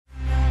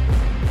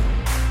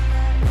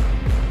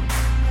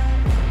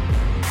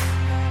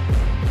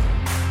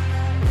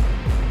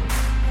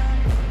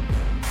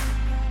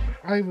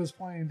I was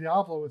playing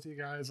Diablo with you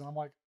guys, and I'm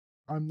like,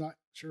 I'm not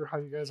sure how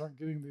you guys aren't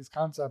getting these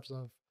concepts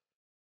of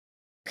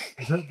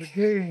the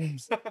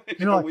games.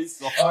 Like, we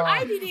saw.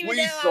 I didn't even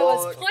know I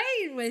was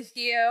playing with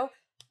you.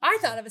 I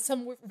thought it was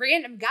some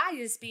random guy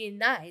just being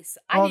nice.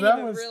 I didn't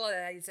even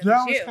realize it was you.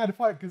 That was kind of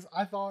fun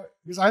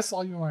because I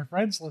saw you on my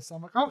friends list.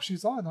 I'm like, oh,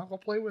 she's on. I'll go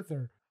play with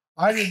her.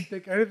 I didn't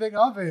think anything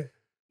of it.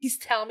 He's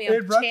telling me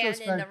I'm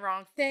chanting the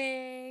wrong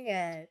thing.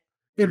 And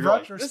in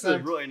retrospect, this is a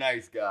really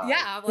nice guy.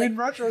 Yeah. In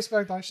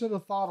retrospect, I should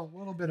have thought a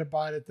little bit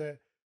about it that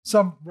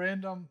some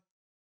random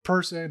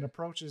person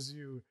approaches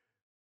you.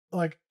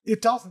 Like,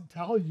 it doesn't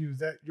tell you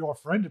that your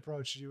friend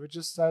approached you. It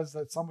just says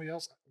that somebody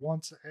else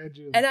wants to add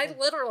you. And I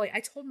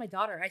told my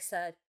daughter, I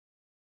said,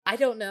 I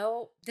don't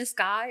know this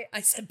guy.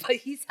 I said, but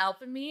he's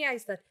helping me. I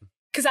said,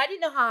 because I didn't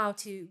know how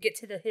to get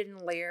to the hidden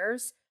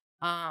layers.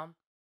 I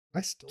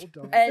still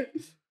don't. And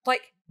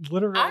like,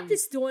 literally, I'm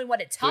just doing what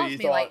it tells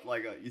me.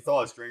 You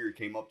thought a stranger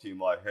came up to you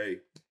like, hey.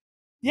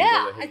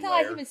 Yeah, I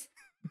thought he was.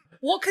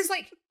 Well, because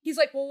he's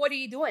like, well, what are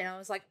you doing? I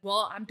was like,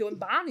 well, I'm doing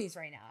bounties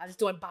right now. I was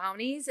doing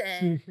bounties,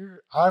 and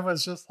I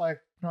was just like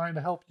trying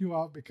to help you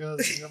out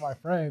because you're my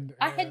friend.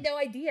 I had no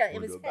idea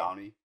it was him.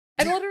 Bounty.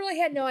 I literally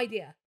had no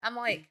idea. I'm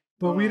like,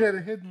 but we did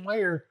a hidden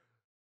layer.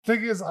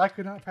 Thing is, I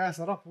could not pass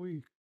that up.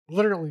 We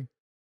literally,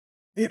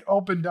 it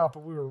opened up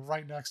and we were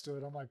right next to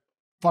it. I'm like,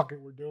 fuck it,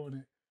 we're doing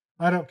it.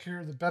 I don't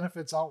care. The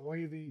benefits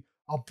outweigh the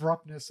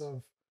abruptness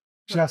of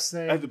just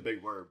saying. That's a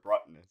big word,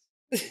 abruptness.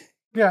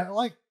 Yeah,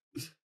 like.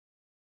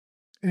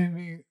 I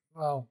mean,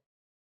 well,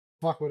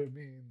 fuck what it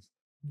means.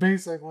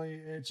 Basically,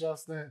 it's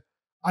just that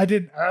I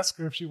didn't ask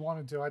her if she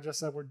wanted to. I just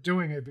said we're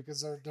doing it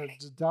because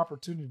there's the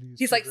opportunities.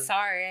 He's like,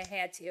 sorry, I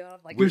had to. I'm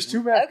like, there's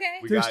too much.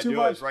 Okay, we gotta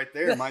do it. It's right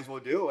there. Might as well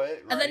do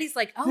it. Right? And then he's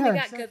like, oh, we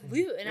got good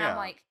loot, and I'm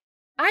like,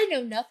 I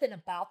know nothing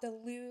about the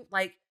loot.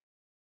 Like,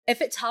 if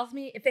it tells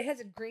me, if it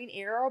has a green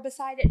arrow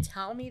beside it,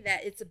 tell me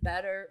that it's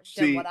better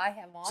than what I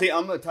have on. See,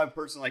 I'm the type of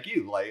person like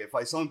you. Like,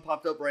 if something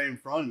popped up right in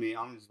front of me,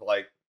 I'm just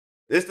like,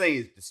 this thing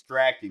is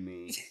distracting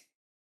me.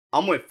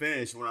 I'm going to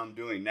finish what I'm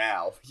doing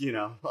now,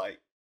 like,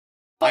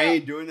 I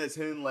ain't doing this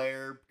hidden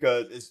layer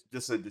because it's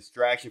just a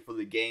distraction for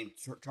the game,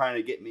 trying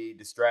to get me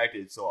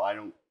distracted so I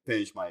don't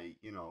finish my,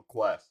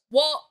 quest.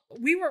 Well,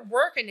 we were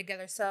working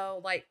together, so,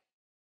 like,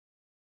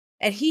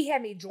 and he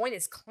had me join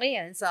his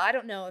clan, so I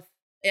don't know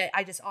if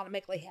I just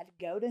automatically had to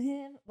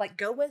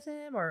go with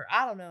him, or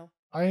I don't know.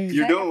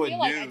 You're doing with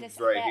noobs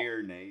right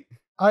here, Nate.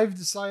 I've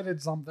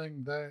decided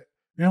something that,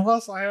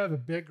 unless I have a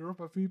big group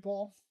of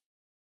people,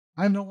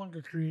 I'm no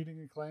longer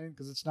creating a clan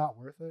because it's not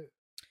worth it.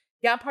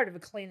 Yeah, I'm part of a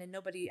clan and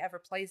nobody ever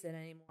plays it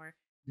anymore.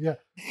 Yeah.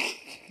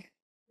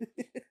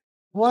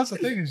 Well, that's the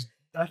thing is,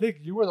 I think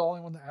you were the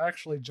only one that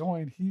actually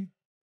joined.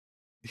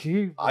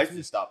 I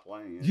just stopped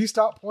playing it. He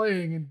stopped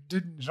playing and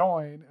didn't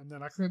join, and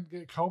then I couldn't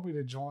get Kobe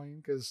to join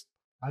because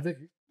I think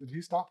did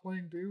he stop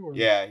playing too? Or?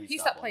 Yeah, he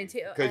stopped playing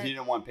too because he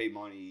didn't want to pay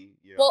money.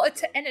 Well,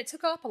 it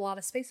took up a lot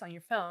of space on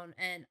your phone,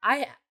 and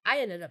I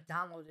ended up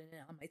downloading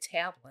it on my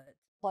tablet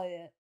to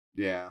play it.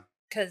 Yeah,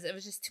 because it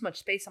was just too much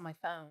space on my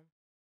phone.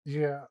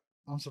 Yeah,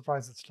 I'm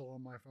surprised it's still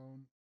on my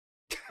phone.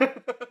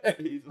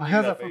 I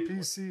have it for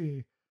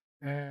PC,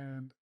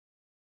 and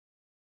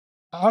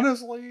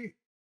honestly,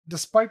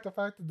 despite the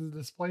fact that the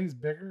display is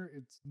bigger,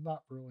 it's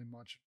not really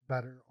much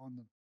better on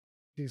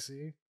the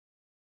PC.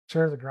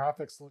 Sure, the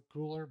graphics look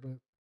cooler, but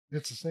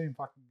it's the same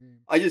fucking game.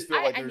 I just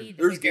feel like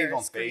there's games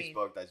on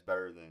Facebook that's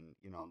better than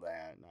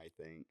that. I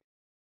think.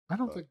 I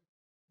don't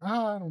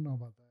know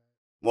about that.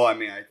 Well, I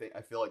mean,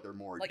 I feel like they're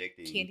more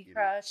addicting. Candy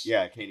Crush.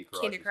 Yeah, Candy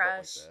Crush. Candy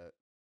Crush. Stuff like that.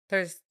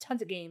 There's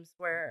tons of games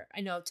where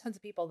I know tons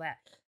of people that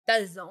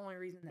is the only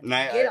reason that they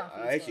get on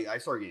Facebook. I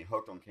started getting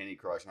hooked on Candy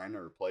Crush, and I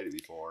never played it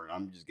before, and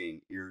I'm just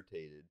getting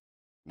irritated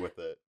with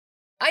it.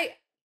 I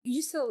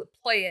used to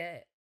play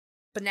it,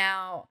 but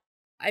now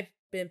I've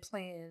been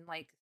playing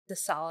like the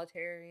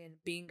solitary and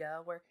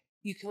bingo where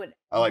you could win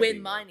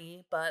bingo.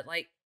 Money, but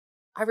like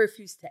I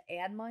refuse to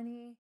add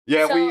money.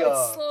 Yeah, so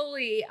it's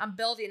slowly I'm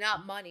building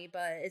up money,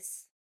 but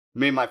it's.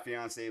 Me and my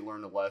fiance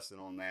learned a lesson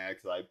on that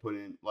because I put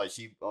in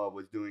she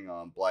was doing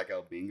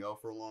blackout bingo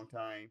for a long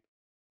time,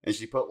 and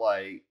she put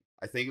I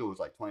think it was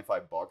like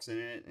 $25 in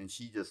it, and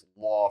she just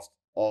lost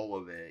all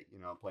of it,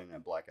 playing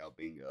that blackout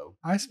bingo.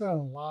 I spent a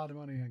lot of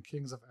money on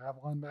Kings of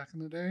Avalon back in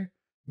the day.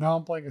 Now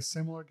I'm playing a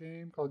similar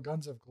game called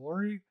Guns of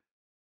Glory.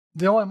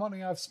 The only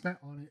money I've spent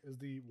on it is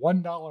the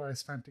 $1 I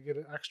spent to get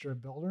an extra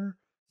builder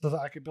so that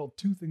I could build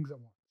 2 things at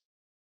once.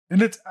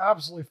 And it's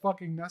absolutely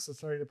fucking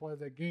necessary to play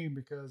that game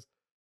because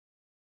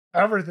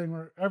everything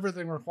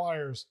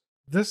requires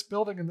this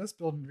building and this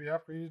building to be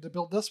upgraded to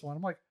build this one.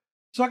 I'm like,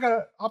 so I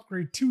gotta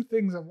upgrade 2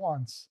 things at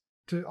once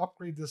to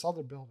upgrade this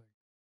other building.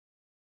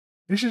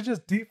 It should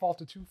just default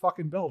to 2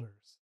 fucking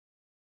builders.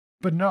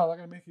 But no, they're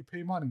gonna make you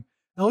pay money.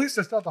 At least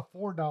it's not the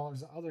 $4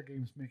 that other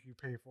games make you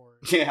pay for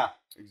it. Yeah,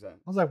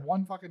 exactly. I was like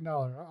 $1 fucking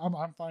dollar.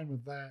 I'm fine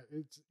with that.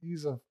 It's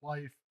ease of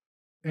life,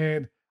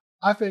 and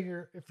I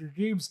figure if your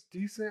game's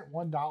decent,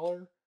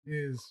 $1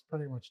 is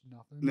pretty much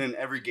nothing. And then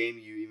every game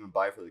you even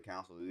buy for the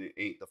console, it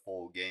ain't the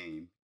full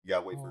game. You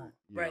gotta wait for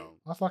you know.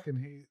 I fucking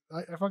hate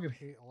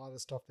a lot of the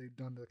stuff they've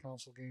done to the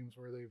console games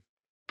where they've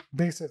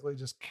basically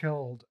just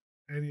killed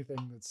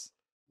anything that's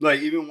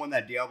like even when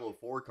that Diablo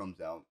 4 comes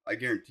out, I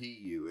guarantee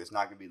you it's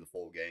not gonna be the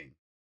full game.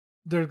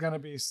 There's gonna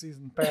be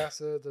season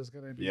passes. There's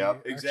gonna be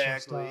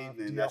exactly. Stuff,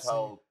 and DLC. that's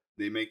how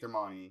they make their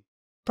money.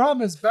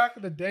 Problem is, back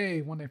in the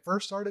day when they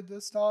first started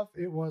this stuff,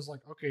 it was like,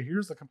 okay,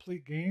 here's the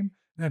complete game,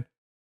 and then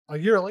a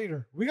year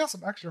later, we got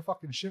some extra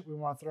fucking shit we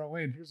want to throw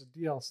in. Here's a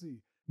DLC.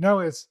 No,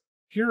 it's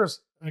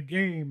here's a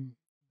game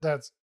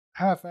that's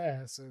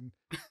half-ass, and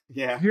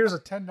here's a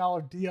 $10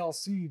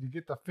 DLC to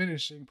get the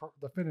finished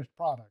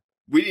product.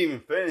 We didn't even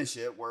finish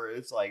it where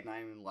it's like not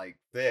even like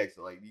fixed.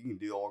 Like you can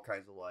do all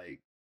kinds of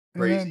like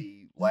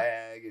crazy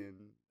lag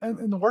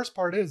and the worst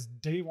part is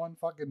day one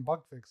fucking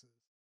bug fixes.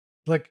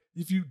 Like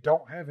if you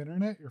don't have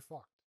internet, you're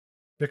fucked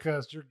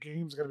because your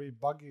game's gonna be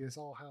buggy as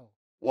all hell.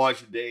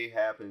 Watch the day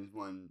happens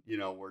when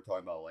we're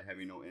talking about like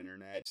having no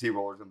internet.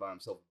 CRollur's gonna buy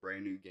himself a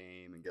brand new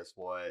game, and guess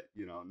what?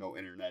 No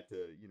internet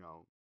to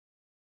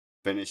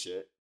finish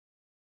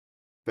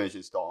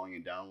installing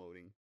and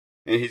downloading,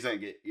 and he's gonna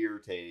get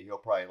irritated. He'll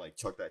probably like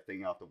chuck that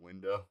thing out the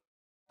window.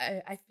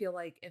 I feel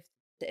like if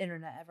the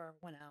internet ever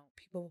went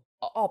out,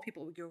 all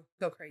people would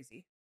go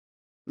crazy.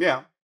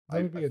 Yeah,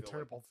 that would be a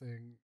terrible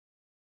thing.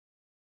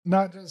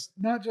 Not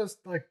just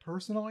like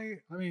personally.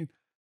 I mean,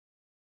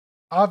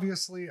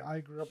 obviously,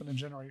 I grew up in a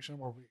generation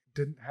where we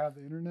didn't have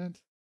the internet,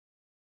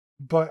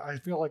 but I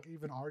feel like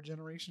even our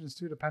generation is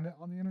too dependent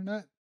on the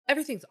internet.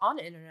 Everything's on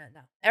the internet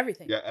now.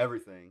 Everything. Yeah,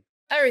 everything.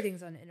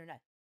 Everything's on the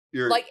internet.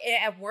 Like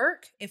at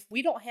work, if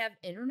we don't have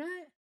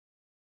internet,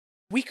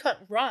 we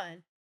couldn't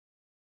run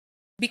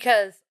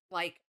because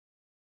like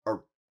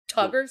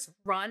tuggers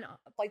run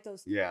like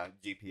those. Yeah,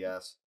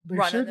 GPS.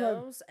 Run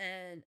those,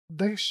 and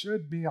they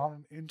should be on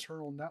an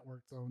internal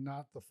network though,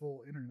 not the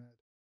full internet.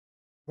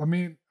 I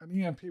mean,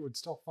 an EMP would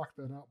still fuck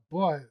that up,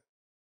 but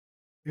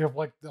if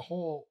like the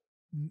whole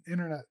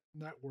internet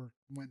network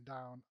went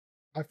down,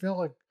 I feel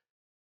like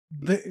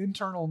the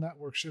internal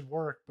network should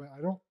work, but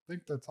I don't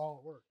think that's how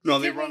it works. No,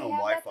 they run on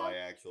Wi-Fi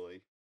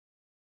actually.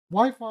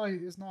 Wi-Fi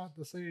is not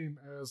the same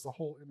as the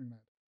whole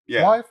internet.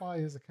 Yeah. Wi-Fi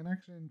is a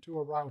connection to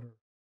a router.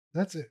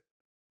 That's it.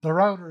 The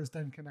router is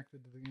then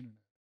connected to the internet.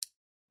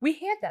 We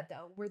had that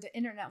though, where the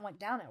internet went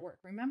down at work.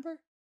 Remember?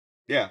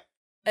 Yeah.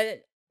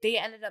 And they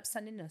ended up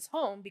sending us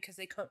home because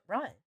they couldn't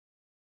run.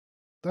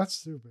 That's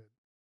stupid.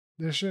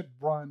 They should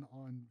run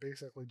on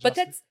basically just... But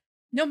that's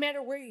no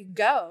matter where you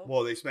go.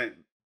 Well, they spent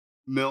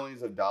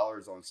millions of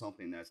dollars on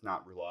something that's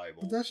not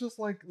reliable. But that's just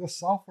like the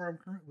software I'm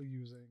currently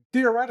using.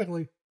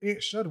 Theoretically,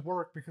 it should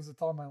work because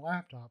it's on my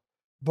laptop.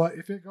 But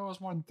if it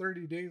goes more than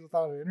 30 days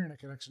without an internet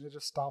connection, it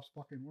just stops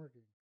fucking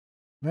working.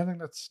 And I think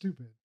that's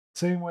stupid.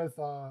 Same with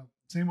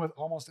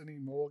almost any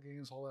mobile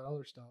games, all that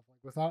other stuff. Like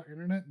without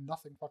internet,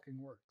 nothing fucking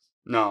works.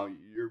 No,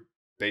 you're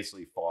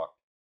basically fucked.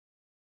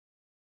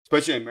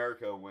 Especially in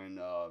America when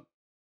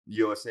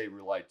USA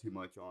relied too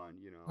much on,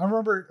 I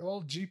remember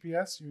old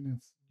GPS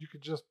units. You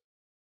could just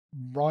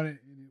run it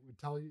and it would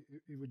tell you,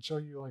 it would show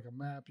you like a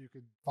map. You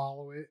could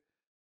follow it.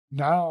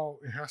 Now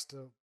it has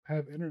to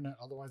have internet,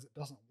 otherwise it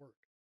doesn't work.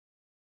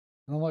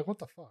 And I'm like, what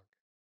the fuck?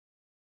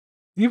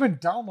 Even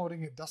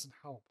downloading it doesn't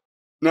help.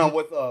 No,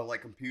 with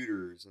like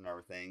computers and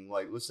everything,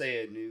 like let's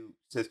say a new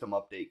system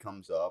update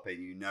comes up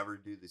and you never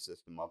do the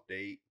system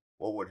update,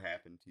 what would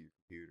happen to your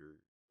computer?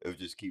 It would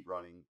just keep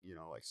running,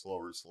 like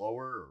slower and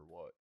slower, or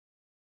what?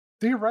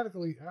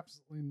 Theoretically,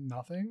 absolutely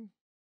nothing.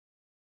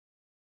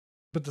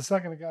 But the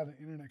second it got an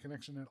internet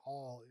connection at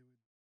all, it would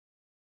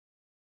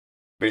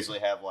basically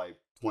have like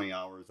 20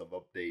 hours of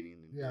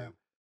updating.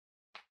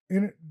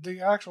 And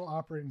the actual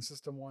operating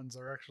system ones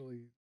are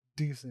actually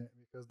decent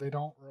because they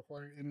don't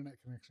require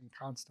internet connection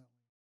constantly.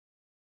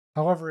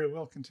 However, it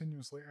will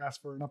continuously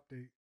ask for an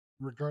update,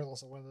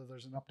 regardless of whether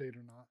there's an update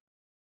or not.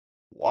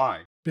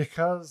 Why?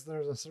 Because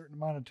there's a certain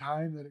amount of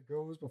time that it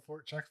goes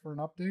before it checks for an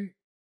update,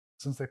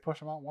 since they push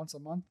them out once a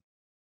month.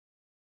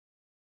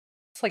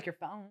 It's like your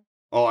phone.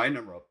 Oh, I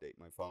never update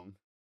my phone.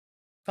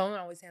 Phone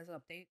always has an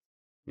update.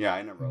 Yeah,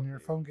 I never update. When your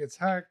phone gets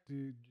hacked,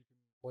 dude, you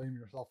can blame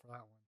yourself for that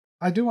one.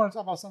 I do want to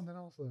talk about something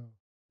else, though.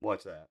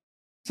 What's that?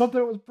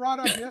 Something that was brought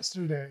up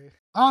yesterday.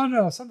 I don't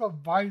know, something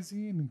about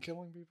Visine and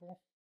killing people.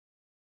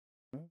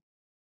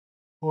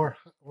 Or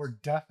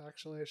death,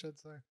 actually, I should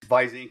say.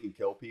 Visine can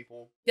kill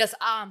people? Yes,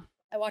 I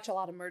watch a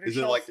lot of murder shows.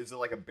 Is it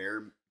like a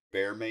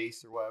bear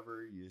mace or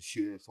whatever? You just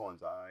shoot in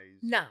someone's eyes?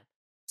 No.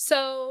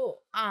 So,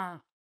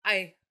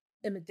 I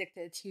am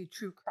addicted to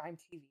true crime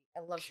TV.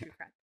 I love true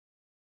crime.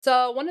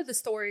 So, one of the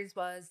stories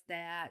was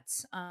that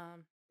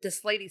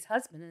this lady's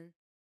husband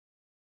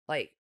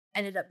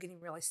ended up getting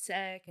really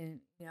sick, and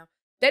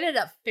they ended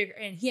up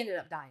and he ended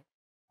up dying.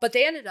 But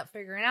they ended up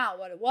figuring out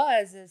what it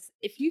was is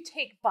if you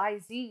take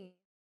Visine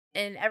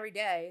and every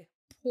day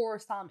pour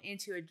some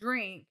into a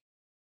drink,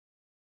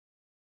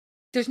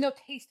 there's no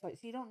taste to it,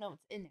 so you don't know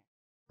what's in there.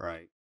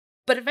 Right.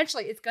 But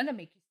eventually it's going to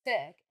make you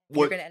sick.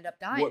 You're going to end up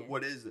dying.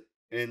 What is it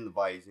in the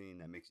Visine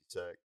that makes you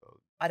sick?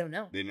 I don't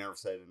know. They never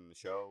said it in the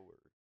show? Or?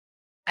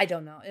 I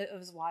don't know. It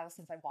was a while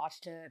since I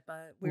watched it,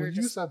 but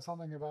you said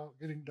something about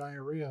getting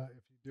diarrhea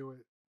if you do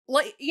it.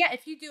 Like, yeah,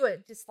 if you do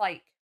it, just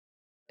like,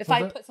 if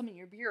I put some in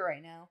your beer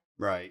right now,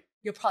 right,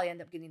 you'll probably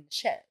end up getting the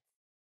shit.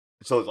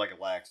 So it's like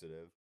a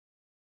laxative.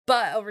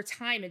 But over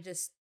time, it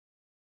just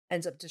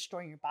ends up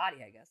destroying your body,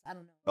 I guess. I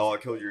don't know. Oh,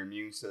 it kills your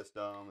immune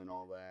system and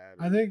all that.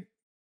 I think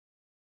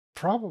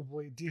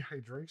probably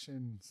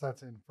dehydration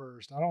sets in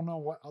first. I don't know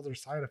what other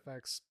side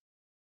effects.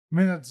 I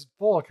mean, it's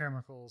full of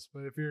chemicals,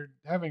 but if you're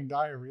having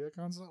diarrhea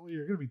constantly,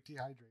 you're going to be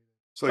dehydrated.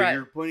 So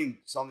you're putting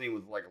something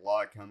with like a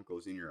lot of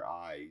chemicals in your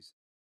eyes.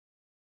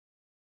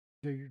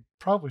 Yeah, you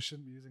probably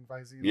shouldn't be using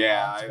Visine.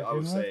 Yeah, I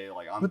would say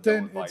like I'm. But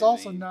then it's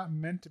also not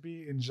meant to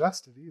be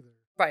ingested either.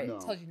 Right, it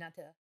tells you not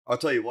to. I'll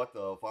tell you what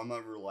though, if I'm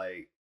ever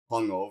like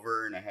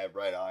hungover and I have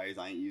red eyes,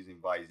 I ain't using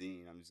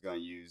Visine. I'm just gonna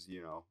use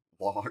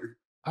water.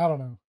 I don't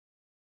know.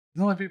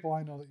 The only people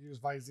I know that use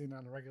Visine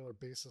on a regular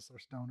basis are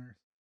stoners.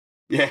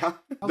 Yeah,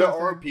 there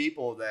are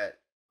people that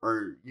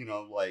are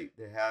like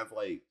they have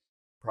like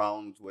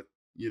problems with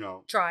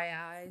dry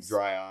eyes,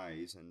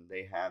 and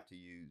they have to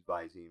use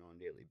Visine on a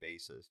daily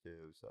basis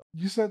too. So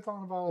you said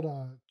something about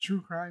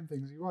true crime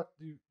things. Are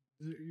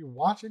you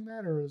watching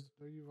that, or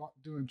are you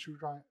doing true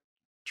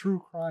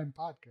crime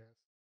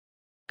podcasts?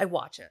 I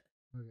watch it.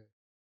 Okay,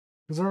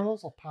 because there are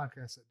also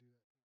podcasts that do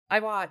that. I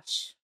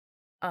watch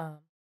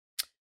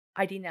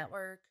ID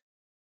Network.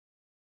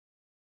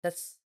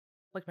 That's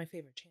like my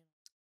favorite channel.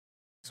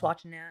 Just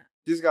watching that.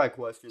 Just got a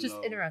question. Just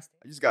interesting.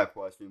 I just got a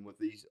question with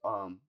these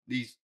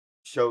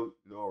shows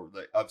or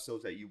the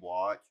episodes that you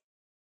watch.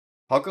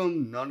 How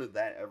come none of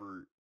that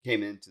ever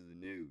came into the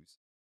news?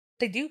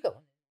 They do go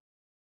in,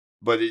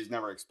 but they just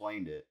never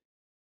explained it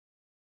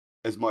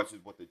as much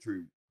as what the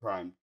true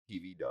crime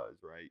TV does,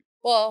 right?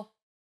 Well,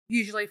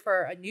 usually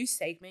for a news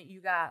segment,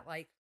 you got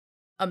like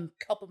a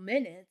couple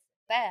minutes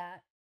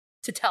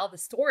to tell the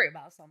story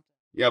about something.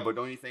 Yeah, but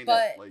don't you think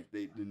that like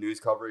the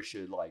news coverage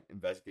should like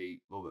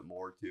investigate a little bit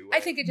more too? I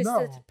think it just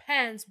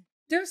depends.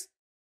 There's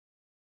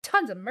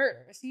tons of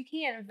murders. You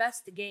can't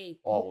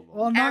investigate all of them.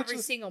 Well, every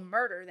single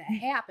murder that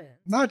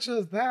happens. Not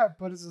just that,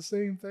 but it's the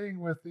same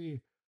thing with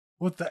the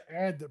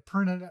ad that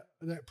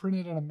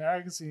printed in a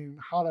magazine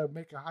how to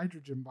make a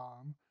hydrogen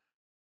bomb.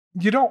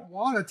 You don't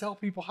want to tell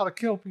people how to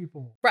kill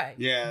people. Right.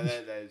 Yeah,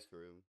 that is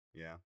true.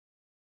 Yeah.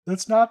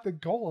 That's not the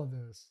goal of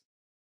this.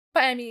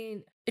 But I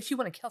mean, if you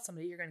want to kill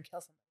somebody, you're going to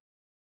kill somebody.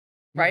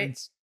 Right?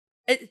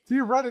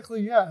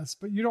 Theoretically, yes,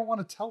 but you don't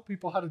want to tell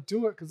people how to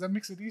do it because that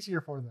makes it easier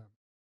for them.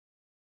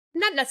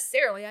 Not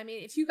necessarily. I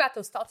mean, if you got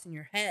those thoughts in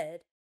your head,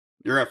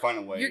 you're going to find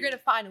a way. You're going to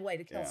find a way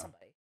to kill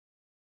somebody.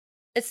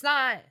 It's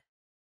not.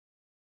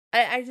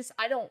 I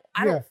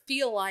don't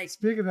feel like.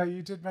 Speaking of that,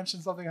 you did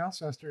mention something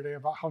else yesterday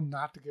about how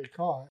not to get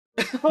caught.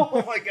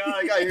 Oh my God,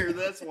 I got to hear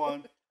this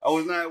one. I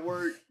was not at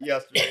work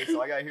yesterday,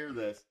 so I got to hear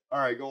this. All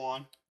right, go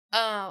on.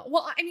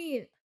 Well, I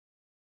mean,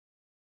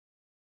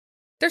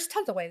 there's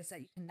tons of ways that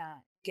you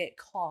cannot get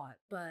caught,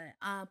 but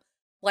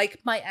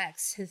like my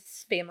ex,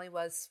 his family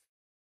was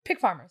pig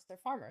farmers. They're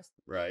farmers,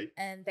 right?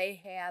 And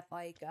they had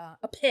like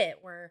a pit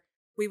where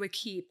we would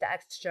keep the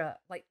extra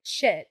like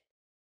shit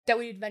that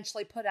we would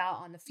eventually put out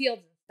on the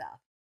fields and stuff.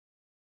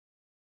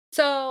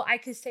 So I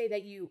could say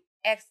that you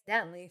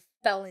accidentally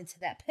fell into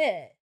that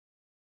pit.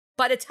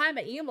 By the time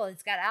an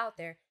ambulance got out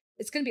there,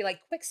 it's gonna be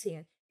like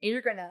quicksand, and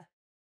you're gonna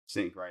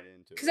sink right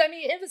into it. Because I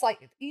mean, it was like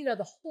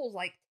the hole's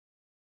like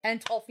 10,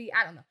 12 feet.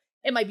 I don't know.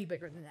 It might be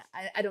bigger than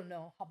that. I don't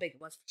know how big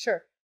it was for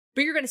sure.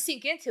 But you're going to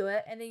sink into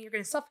it and then you're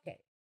going to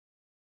suffocate.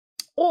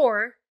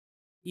 Or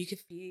you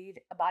could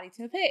feed a body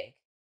to a pig.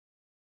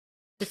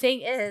 The thing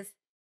is,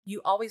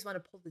 you always want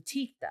to pull the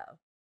teeth though.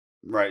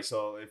 Right.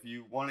 So if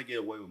you want to get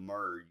away with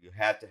murder, you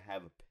have to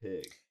have a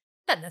pig.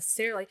 Not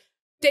necessarily.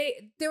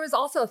 There was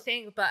also a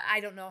thing, but I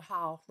don't know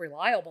how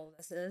reliable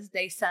this is.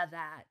 They said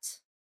that,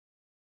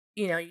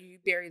 you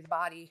bury the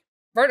body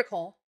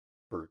vertical.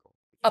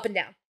 Up and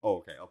down. Oh,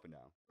 okay, up and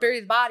down.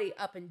 Bury the body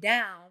up and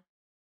down.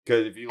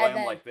 Because if you lay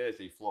them like this,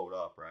 they float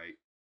up, right?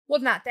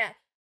 Well, not that.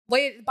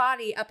 Lay the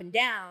body up and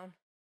down,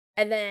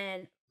 and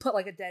then put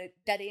like a dead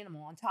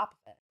animal on top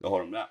of it. To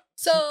hold them down.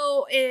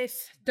 So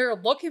if they're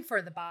looking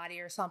for the body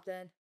or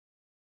something,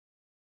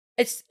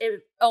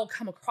 it'll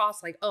come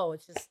across like, oh,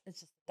 it's just a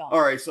dog.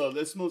 All right, so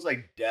this smells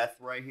like death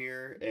right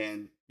here,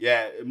 and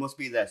yeah, it must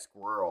be that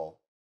squirrel.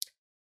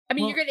 I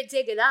mean, you're gonna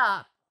dig it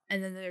up,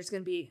 and then there's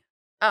gonna be.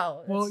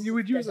 Oh, well, you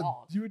would use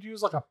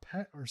like a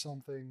pet or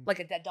something, like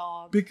a dead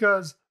dog,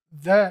 because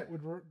that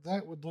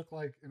would look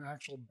like an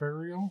actual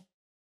burial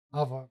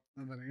of an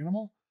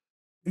animal.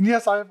 And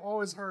yes, I have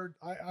always heard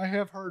I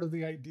have heard of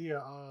the idea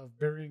of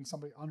burying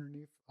somebody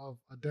underneath of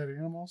a dead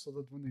animal, so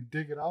that when they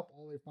dig it up,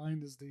 all they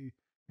find is the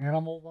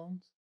animal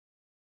bones.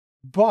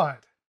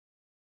 But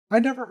I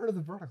never heard of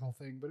the vertical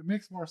thing, but it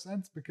makes more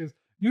sense because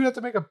you have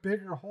to make a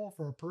bigger hole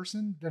for a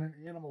person than an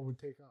animal would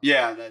take up.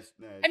 Yeah, that's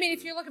I mean,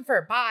 if you're looking for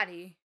a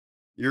body.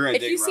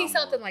 If you see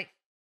something like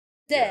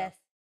this,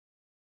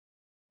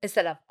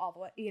 instead of all the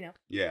way,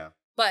 Yeah.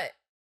 But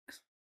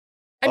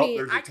I mean,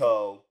 there's a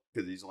toe.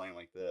 because he's laying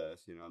like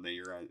this, and then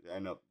you're going to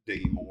end up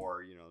digging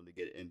more, to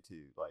get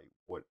into like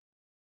what.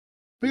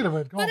 Speaking of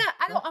it, but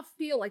I don't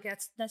feel like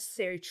that's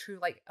necessarily true,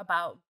 like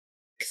about,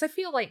 because I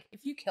feel like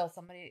if you kill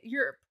somebody,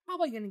 you're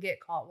probably going to get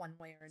caught one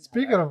way or another.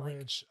 Speaking of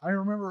which, I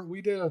remember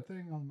we did a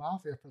thing on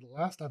Mafia for the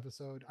last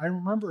episode. I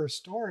remember a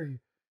story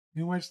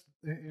in which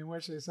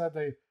they said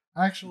they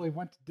actually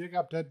went to dig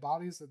up dead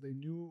bodies that they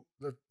knew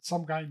that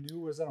some guy knew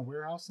was in a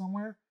warehouse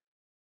somewhere,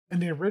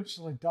 and they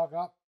originally dug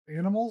up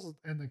animals,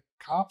 and the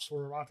cops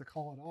were about to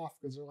call it off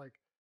because they're like,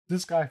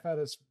 this guy fed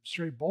us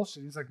straight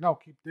bullshit. He's like, no,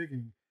 keep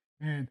digging.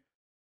 And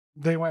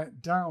they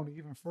went down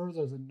even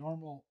further than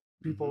normal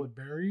people would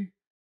bury,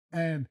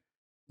 and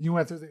you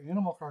went through the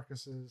animal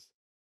carcasses,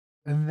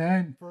 and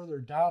then further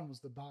down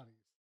was the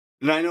bodies.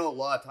 And I know a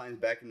lot of times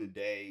back in the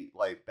day,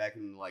 like back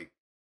in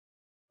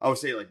I would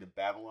say like the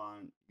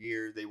Babylon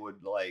years, they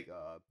would like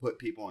put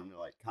people in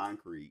like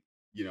concrete,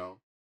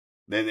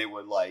 then they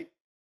would like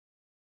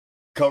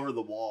cover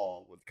the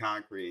wall with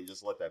concrete and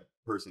just let that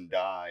person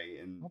die.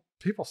 And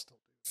people still do.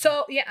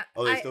 So yeah,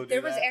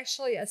 there was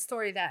actually a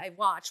story that I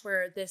watched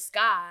where this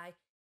guy,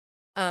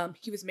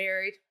 he was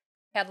married,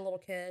 had a little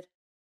kid,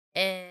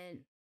 and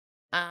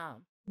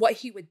what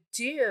he would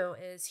do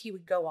is he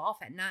would go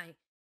off at night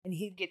and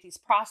he'd get these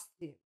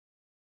prostitutes,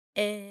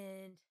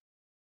 and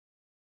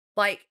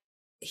like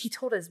he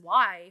told his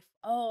wife,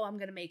 "Oh, I'm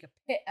gonna make a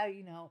pit,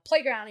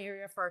 playground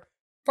area for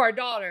our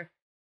daughter,"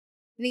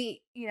 and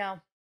he,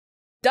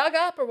 dug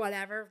up or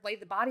whatever, laid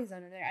the bodies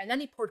under there, and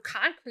then he poured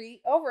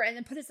concrete over it and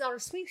then put his daughter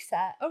swing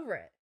set over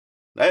it.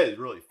 That is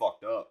really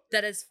fucked up.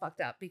 That is fucked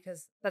up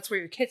because that's where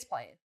your kid's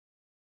playing.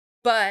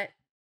 But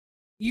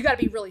you got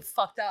to be really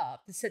fucked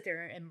up to sit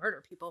there and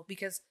murder people,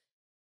 because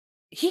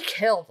he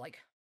killed like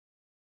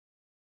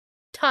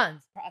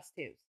tons of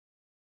prostitutes.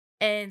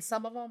 And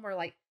some of them were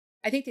like,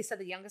 I think they said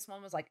the youngest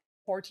one was like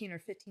 14 or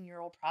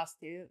 15-year-old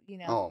prostitute,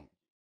 Oh.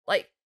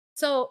 Like,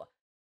 so,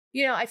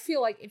 I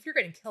feel like if you're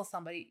going to kill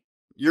somebody,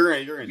 you're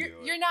gonna do it.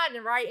 You're not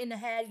right in the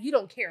head. You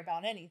don't care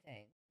about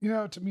anything.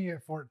 To me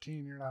at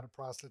 14, you're not a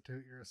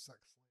prostitute. You're a sex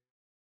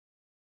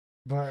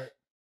slave. But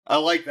I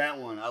like that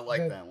one.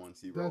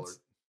 CRollur.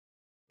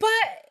 But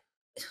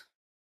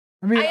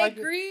I mean, I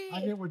agree.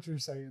 I get what you're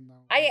saying,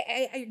 though.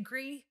 I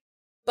agree.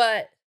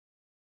 But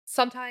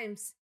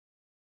sometimes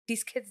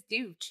these kids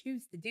do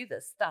choose to do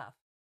this stuff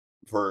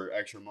for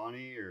extra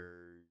money,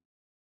 or.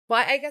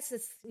 Well, I guess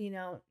it's you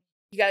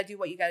got to do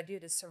what you got to do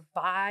to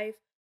survive.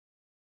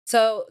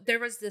 So there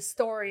was this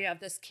story of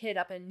this kid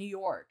up in New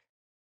York,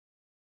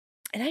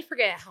 and I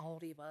forget how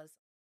old he was.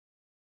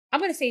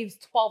 I'm going to say he was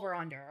 12 or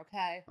under,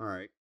 okay? All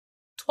right.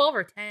 12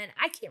 or 10,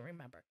 I can't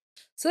remember.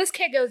 So this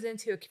kid goes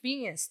into a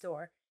convenience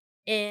store,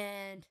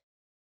 and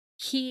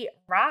he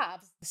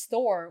robs the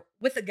store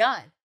with a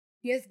gun.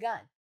 He has a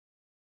gun.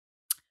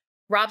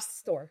 Robs the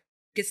store,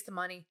 gets the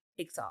money,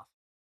 takes off.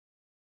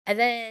 And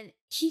then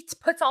he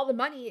puts all the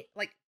money,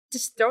 like,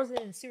 just throws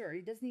it in the sewer.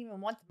 He doesn't even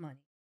want the money.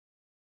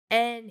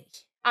 And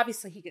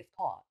obviously, he gets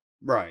caught.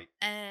 Right.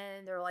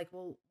 And they're like,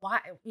 well, why?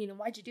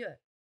 Why'd you do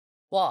it?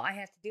 Well, I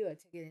have to do it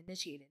to get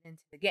initiated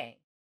into the game.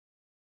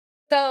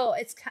 So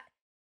it's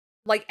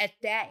like at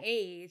that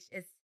age,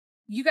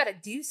 you got to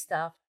do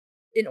stuff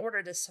in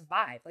order to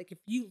survive. Like if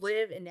you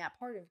live in that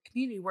part of the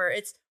community where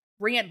it's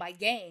ran by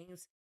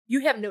gangs,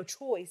 you have no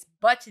choice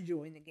but to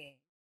join the game.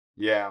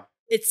 Yeah.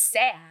 It's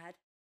sad.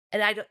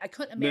 And I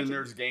couldn't imagine. Then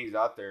there's gangs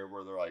out there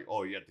where they're like,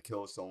 oh, you have to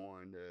kill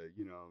someone to,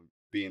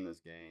 be in this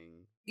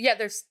gang. Yeah,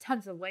 there's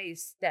tons of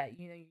ways that,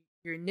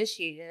 you're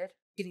initiated,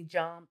 getting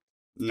jumped.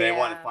 And they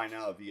want to find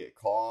out if you get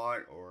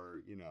caught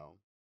or,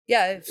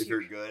 Yeah, if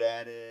you're good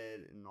at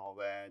it and all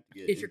that.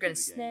 If you're going to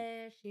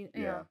snitch,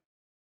 Yeah.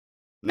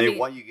 And they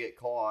want you to get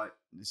caught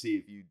to see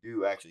if you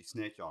do actually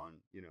snitch on,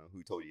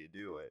 who told you to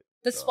do it.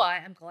 That's why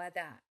I'm glad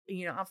that,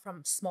 I'm from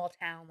a small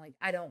town. Like,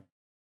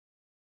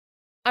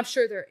 I'm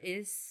sure there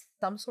is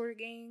some sort of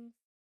gang,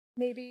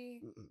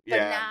 maybe.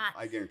 Yeah,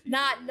 I guarantee you.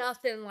 Not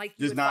nothing like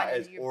just not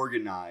as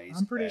organized.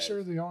 I'm pretty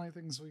sure the only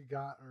things we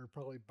got are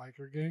probably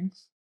biker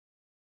gangs.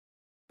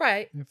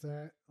 Right. If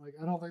that,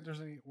 I don't think there's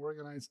any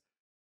organized.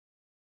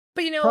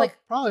 But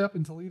probably up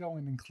in Toledo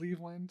and in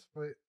Cleveland,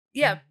 but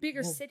yeah,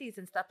 bigger cities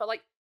and stuff. But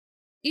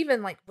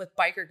even with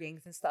biker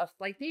gangs and stuff,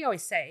 like they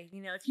always say,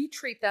 if you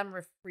treat them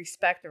with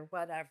respect or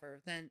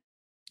whatever, then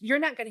you're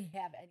not going to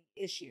have any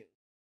issues.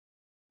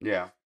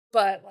 Yeah.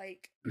 But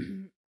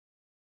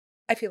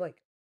I feel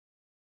like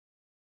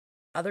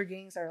other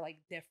gangs are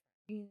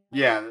different.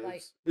 Yeah,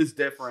 it's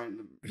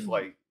different. It's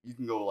like you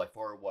can go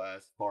far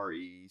west, far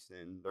east,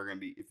 and they're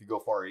gonna be. If you go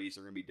far east,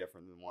 they're gonna be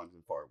different than ones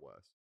in far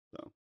west.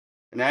 So,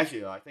 and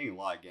actually, I think a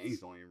lot of gangs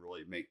don't even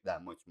really make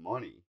that much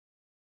money.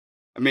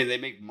 I mean, they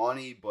make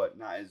money, but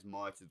not as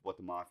much as what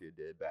the mafia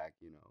did back,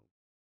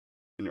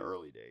 in the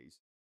early days.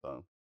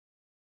 So,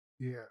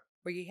 yeah,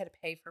 where you had to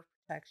pay for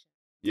protection.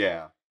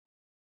 Yeah.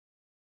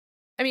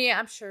 I mean,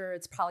 I'm sure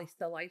it's probably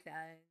still like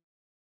that,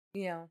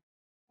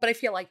 but I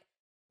feel like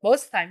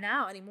most of the time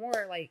now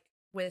anymore,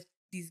 with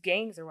these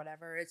gangs or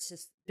whatever, it's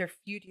just they're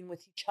feuding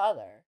with each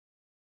other.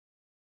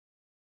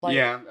 Like,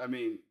 yeah, I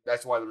mean,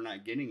 that's why they're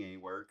not getting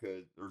anywhere,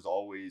 because there's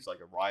always like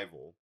a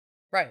rival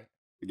right.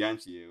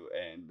 against you,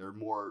 and they're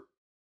more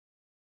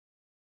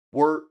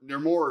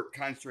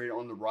concentrated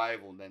on the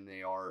rival than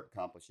they are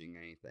accomplishing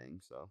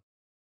anything. So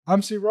I'm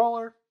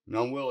CRollur, and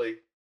I'm Willy.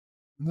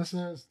 and this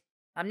is.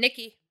 I'm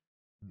Nikki.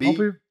 B.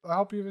 I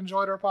hope you've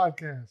enjoyed our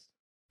podcast.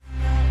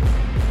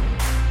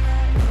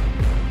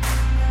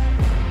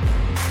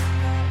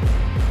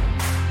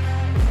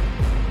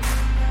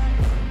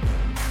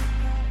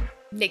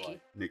 Nikki.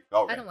 Nick.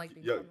 Okay. I don't like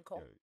being called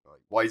Nicole.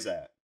 Why is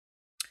that?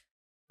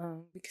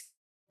 Because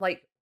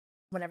like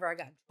whenever I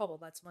got in trouble,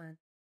 that's when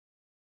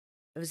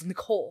it was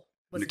Nicole.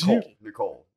 Was Nicole. Nikki. Nicole.